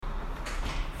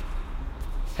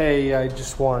Hey, I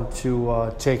just want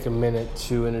to take a minute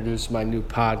to introduce my new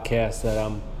podcast that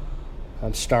I'm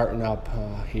starting up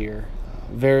here.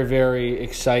 Very, very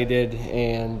excited,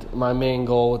 and my main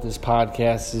goal with this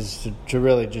podcast is to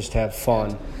really just have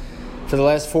fun. For the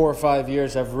last 4 or 5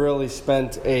 years, I've really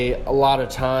spent a lot of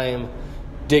time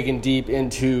digging deep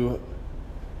into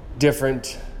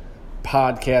different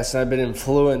podcasts. I've been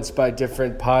influenced by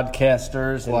different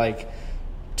podcasters like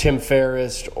Tim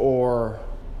Ferriss or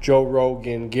Joe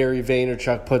Rogan. Gary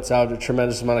Vaynerchuk puts out a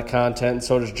tremendous amount of content, and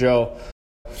so does Joe.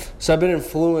 So I've been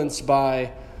influenced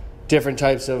by different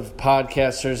types of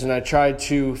podcasters, and I tried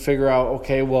to figure out,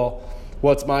 okay, well,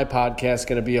 what's my podcast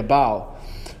going to be about?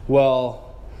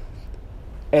 Well,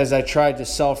 as I tried to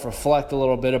self-reflect a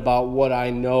little bit about what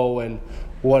I know and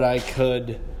what I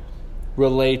could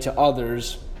relate to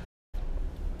others,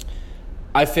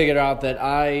 I figured out that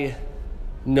I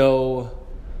know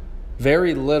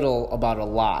very little about a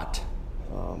lot.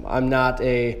 I'm not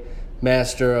a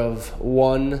master of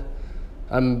one.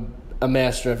 I'm a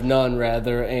master of none,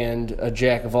 rather, and a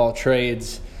jack of all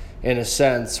trades in a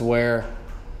sense, where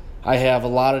I have a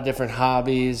lot of different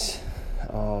hobbies,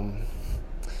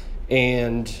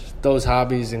 and those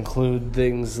hobbies include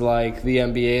things like the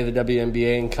NBA, the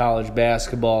WNBA, and college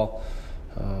basketball,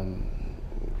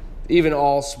 even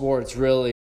all sports,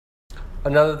 really.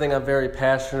 Another thing I'm very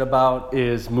passionate about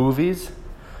is movies.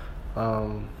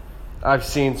 I've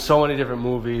seen so many different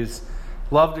movies.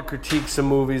 Love to critique some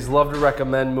movies, love to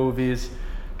recommend movies,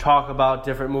 talk about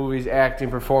different movies, acting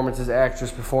performances,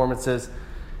 actress performances.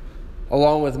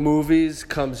 Along with movies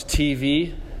comes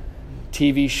TV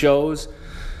shows.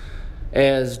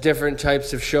 As different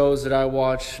types of shows that I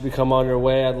watch become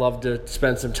underway, I'd love to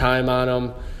spend some time on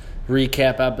them,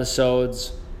 recap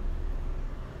episodes.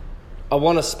 I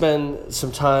want to spend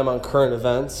some time on current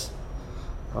events,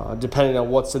 depending on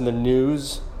what's in the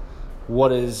news,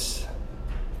 what is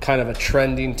kind of a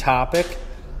trending topic.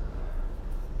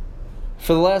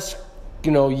 For the last,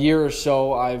 year or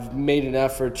so, I've made an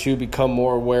effort to become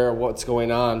more aware of what's going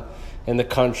on in the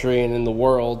country and in the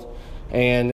world.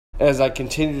 And as I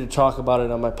continue to talk about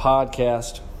it on my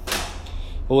podcast,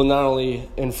 it will not only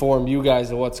inform you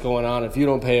guys of what's going on if you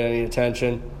don't pay any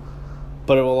attention,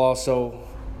 but it will also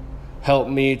help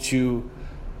me to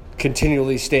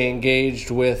continually stay engaged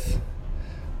with,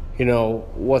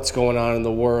 what's going on in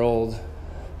the world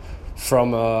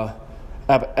from a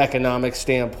economic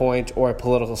standpoint or a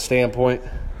political standpoint.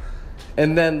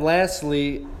 And then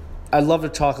lastly, I'd love to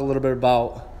talk a little bit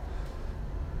about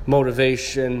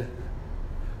motivation,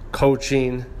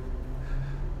 coaching,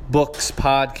 books,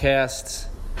 podcasts.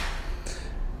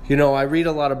 I read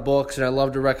a lot of books, and I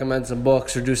love to recommend some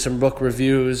books or do some book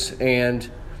reviews. And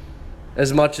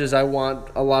as much as I want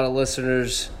a lot of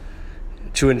listeners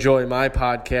to enjoy my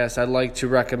podcast, I'd like to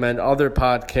recommend other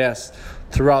podcasts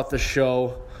throughout the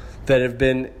show that have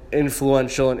been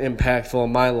influential and impactful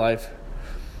in my life.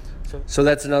 So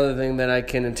that's another thing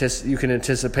that you can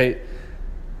anticipate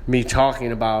me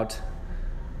talking about.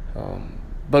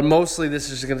 But mostly this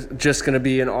is just going to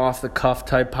be an off-the-cuff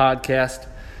type podcast.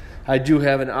 I do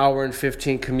have an hour and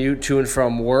 15 commute to and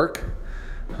from work.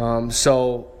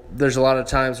 So there's a lot of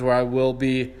times where I will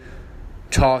be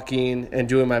talking and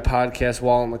doing my podcast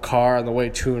while in the car on the way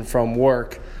to and from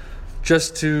work,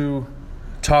 just to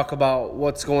talk about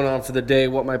what's going on for the day,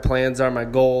 what my plans are, my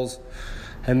goals,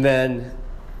 and then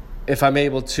if I'm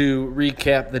able to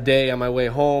recap the day on my way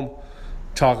home,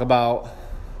 talk about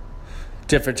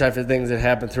different types of things that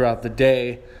happen throughout the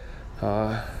day.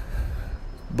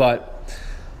 But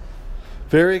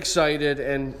very excited,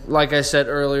 and like I said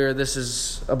earlier, this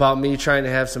is about me trying to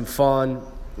have some fun,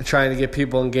 trying to get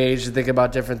people engaged and think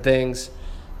about different things,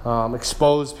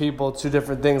 expose people to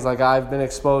different things like I've been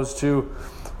exposed to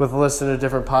with listening to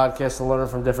different podcasts and learning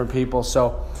from different people.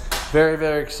 So very,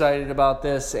 very excited about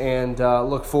this, and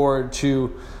look forward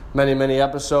to many, many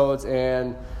episodes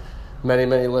and many,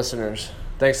 many listeners.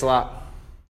 Thanks a lot.